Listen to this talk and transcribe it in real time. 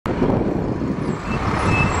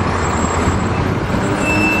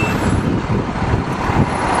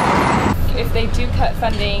cut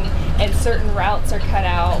funding and certain routes are cut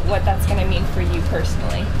out, what that's going to mean for you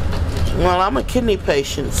personally. Well, I'm a kidney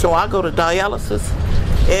patient, so I go to dialysis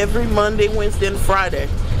every Monday, Wednesday, and Friday.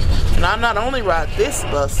 And I not only ride this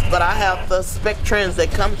bus, but I have the SpecTrans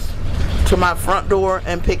that comes to my front door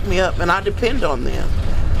and pick me up, and I depend on them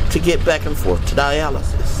to get back and forth to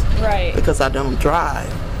dialysis. Right. Because I don't drive.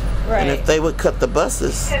 Right. And if they would cut the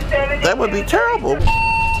buses, that would be terrible.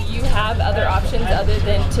 Do you have other options other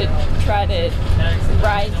than to try to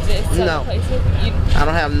ride this other places? I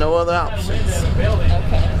don't have no other options.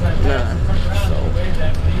 Okay. None. So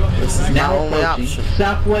this is my only option.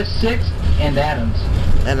 Southwest 6th and Adams.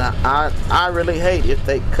 And I really hate if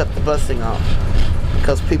they cut the busing off,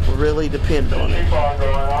 because people really depend on it.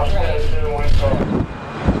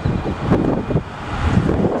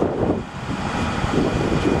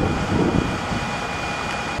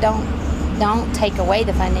 Don't take away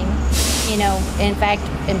the funding. You know, in fact,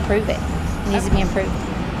 improve it. It needs to be improved.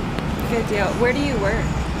 Good deal. Where do you work?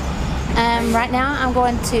 Right now, I'm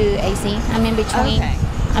going to AC. I'm in between. Okay.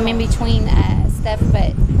 I'm in between stuff,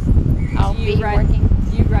 but I'll be working.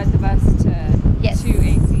 You ride the bus to Yes. to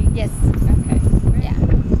AC. Yes. Okay. Yeah.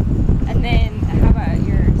 And then how about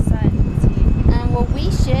your son? Is he... Well, we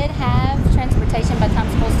should have transportation by the time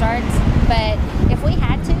school starts, but if we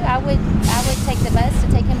had to, I would take the bus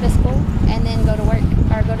to take him to school and then go to work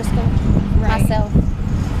or go to school myself.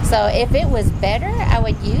 So if it was better, I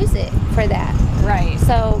would use it for that. Right.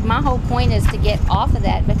 So my whole point is to get off of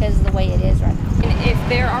that because of the way it is right now. And if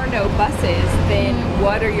there are no buses, then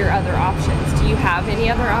what are your other options? Do you have any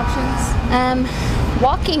other options?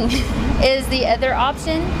 Walking is the other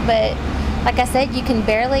option, but like I said, you can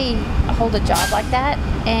barely hold a job like that,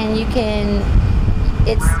 and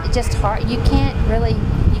it's just hard. You can't,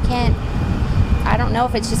 I don't know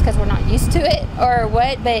if it's just because we're not used to it or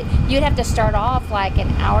what, but you'd have to start off like an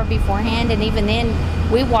hour beforehand, and even then,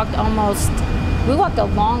 we walked a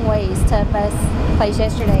long ways to a bus place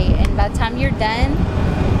yesterday, and by the time you're done,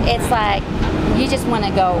 it's like you just want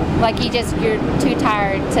to go. Like you're too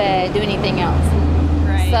tired to do anything else.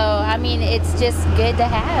 Right. So I mean, it's just good to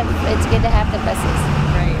have. It's good to have the buses.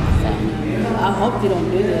 Right. So. I hope you don't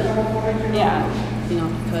do that. Yeah. You know,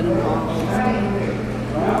 cut them off and stuff.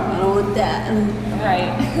 I don't want that. Right.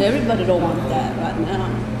 Everybody don't want that right now.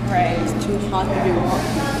 Right. It's too hot to be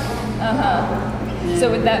walking. Yeah.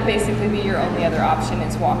 So would that basically be your only other option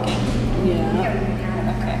is walking? Yeah.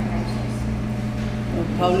 Okay. Or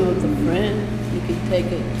probably with a friend. You could take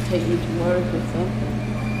me to work or something.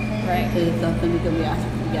 Right. Because something because we ask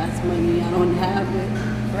for gas money. I don't have it.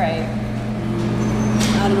 Right.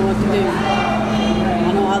 I don't know what to do.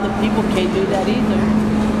 I know other people can't do that either.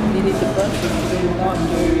 They need the buses to go to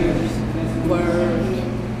doctors, work,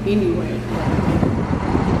 anywhere.